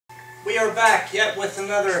We are back yet with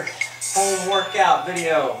another home workout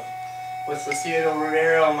video with Theodore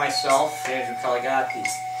Rivero and myself, Andrew Caligati.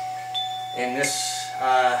 In this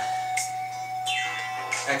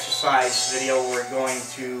exercise video, we're going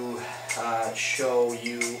to show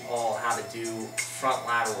you all how to do front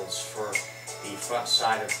laterals for the front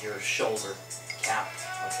side of your shoulder cap.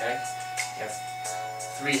 Okay, you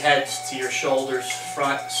have 3 heads to your shoulders,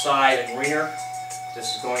 front, side, and rear.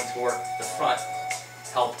 This is going to work the front,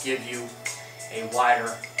 help give you a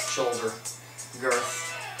wider shoulder girth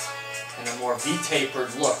and a more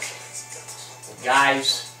V-tapered look.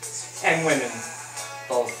 Guys and women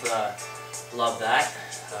both love that.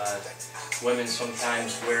 Women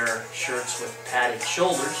sometimes wear shirts with padded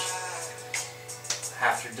shoulders.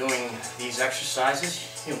 After doing these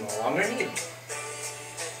exercises, you no longer need them.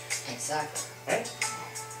 Exactly. Right?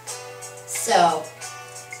 So,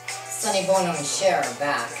 Sonny Bono and Cher are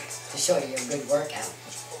back to show you a good workout.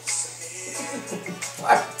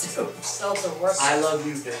 Part 2, shoulder workout. I love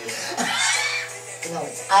you, babe. No,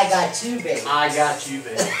 it's I got you, baby. I got you,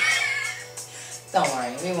 babe. Don't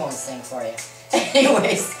worry, we won't sing for you.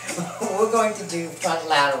 Anyways, we're going to do front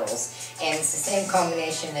laterals. And it's the same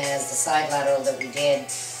combination as the side lateral that we did.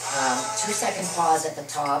 2-second pause at the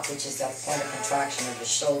top, which is the point of contraction of the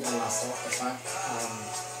shoulder muscle, the front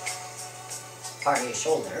part of your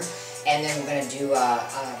shoulder. And then we're going to do a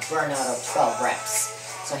burnout of 12 reps.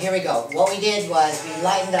 So here we go. What we did was we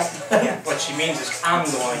lightened up. Yeah, what she means is I'm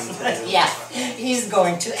going to. Yeah, he's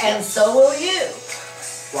going to, and so will you.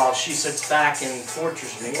 While she sits back and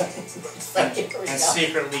tortures me and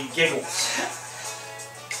secretly giggles.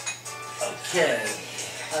 Okay.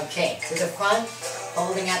 Okay, to the front,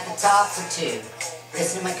 holding at the top for 2.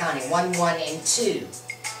 Listen to my counting. 1, 1, and 2.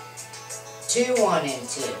 2, 1, and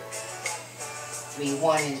 2. 3,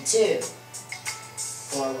 1, and 2.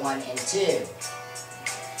 4, 1, and 2.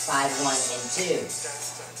 5, 1, and 2.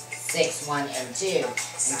 6, 1, and 2.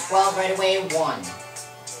 And 12 right away, 1,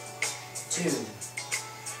 2,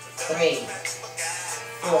 3,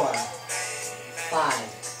 4, 5,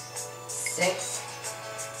 6,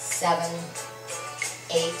 7,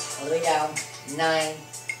 8, all the way down, 9,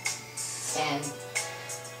 10,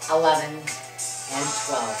 11, and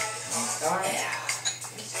 12. Next arm.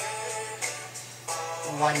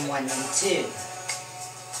 1, 1, and 2.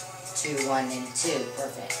 2, 1, and 2.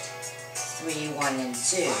 Perfect. 3, 1, and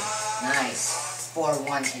 2. Nice. 4,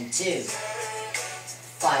 1, and 2.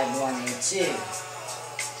 5, 1, and 2.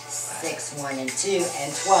 6, 1, and 2.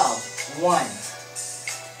 And 12. 1,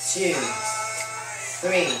 2,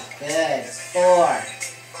 3. Good. 4,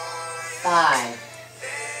 5,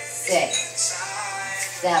 6,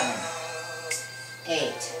 7,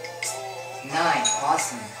 8, 9.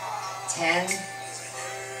 Awesome. 10,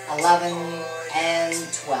 11, and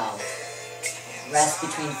 12. Rest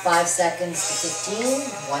between 5 seconds to 15.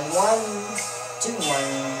 1, 1, 2, 1,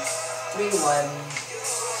 3, 1,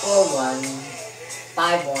 4, 1,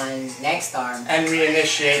 5, 1. Next arm. And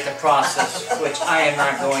reinitiate the process, which I am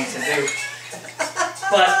not going to do.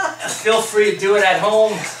 But feel free to do it at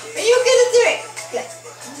home. You're gonna do it.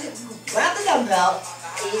 Grab the dumbbell.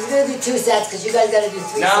 He's gonna do 2 sets because you guys gotta do 3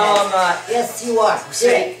 sets. No, I'm not. Yes, you are.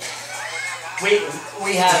 See,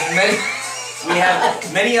 we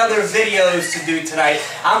have many other videos to do tonight.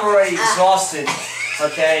 I'm already exhausted.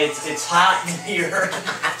 Okay, it's hot in here.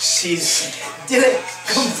 She's do it.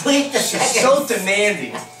 Complete the she's second. so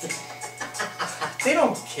demanding. They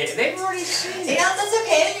don't care. They've already seen it. Yeah, that's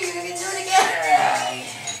okay. You can do it again.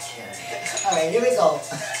 All right, here we go.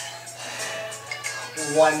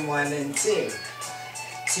 1, 1, and 2.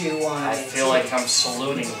 2, 1, I and 2. feel like I'm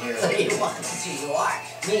saluting here. 3, 1, and 2. You are.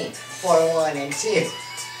 Me. 4, 1, and 2.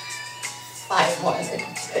 5, 1,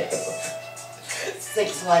 and 2.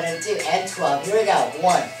 6, 1, and 2. And 12. Here we go.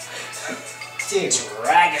 1, 2.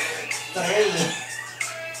 Drag it. 3,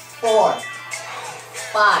 4,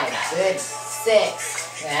 5. Good.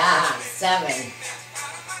 6. Yeah. 7,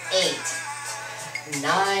 8,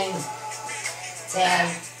 9, 10,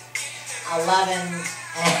 11,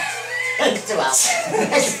 and 12.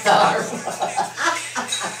 Next arm.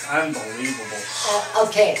 Unbelievable.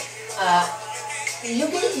 Okay.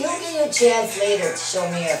 You'll get your chance later to show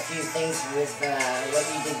me a few things with what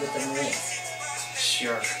you did with the Marines.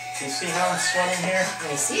 Sure. You see how I'm sweating here?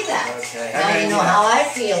 I see that. Okay. Now you know how I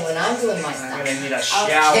feel when I'm doing my stuff. I'm gonna need a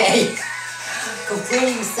shower. Okay.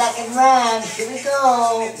 Completing second round. Here we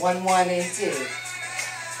go. 1, 1, and 2.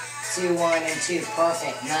 2, 1, and 2.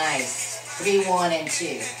 Perfect. Nice. 3, 1, and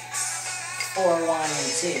 2. 4, 1,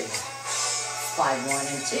 and 2. 5, 1,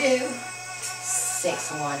 and 2.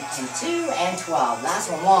 6, 1, and 2, and 12.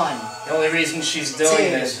 Last one. 1. The only reason she's doing 2,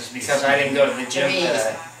 this is because I didn't go to the gym 3,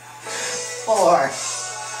 today. 4,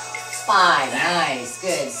 5, nice,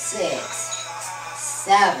 good, 6,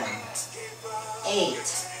 7,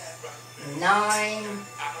 8, 9,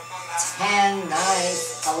 10,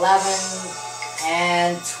 nice, 11,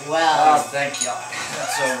 and 12. Oh, thank you.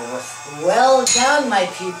 That's over with. Well done, my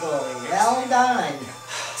people. Well done.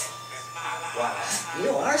 Wow. You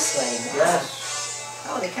are sweating. Wow. Yes.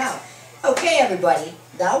 Holy cow. Okay, everybody.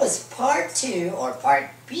 That was part 2, or part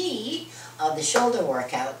B, of the shoulder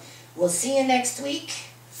workout. We'll see you next week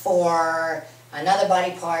for another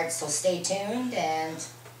body part, so stay tuned. And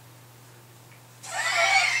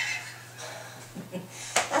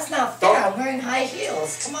that's not fair. I'm wearing high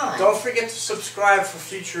heels. Come on. Don't forget to subscribe for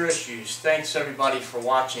future issues. Thanks everybody for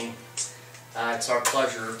watching. It's our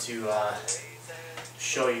pleasure to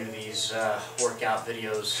show you these workout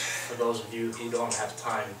videos for those of you who don't have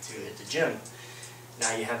time to hit the gym.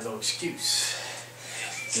 Now you have no excuse.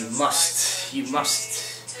 You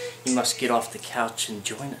must get off the couch and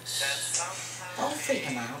join us. Don't freak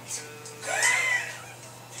him out.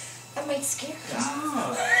 That might scare him.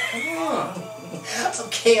 Come on.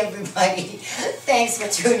 Okay, everybody. Thanks for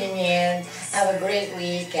tuning in. Have a great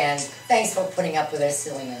week, and thanks for putting up with our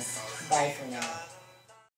silliness. Bye for now.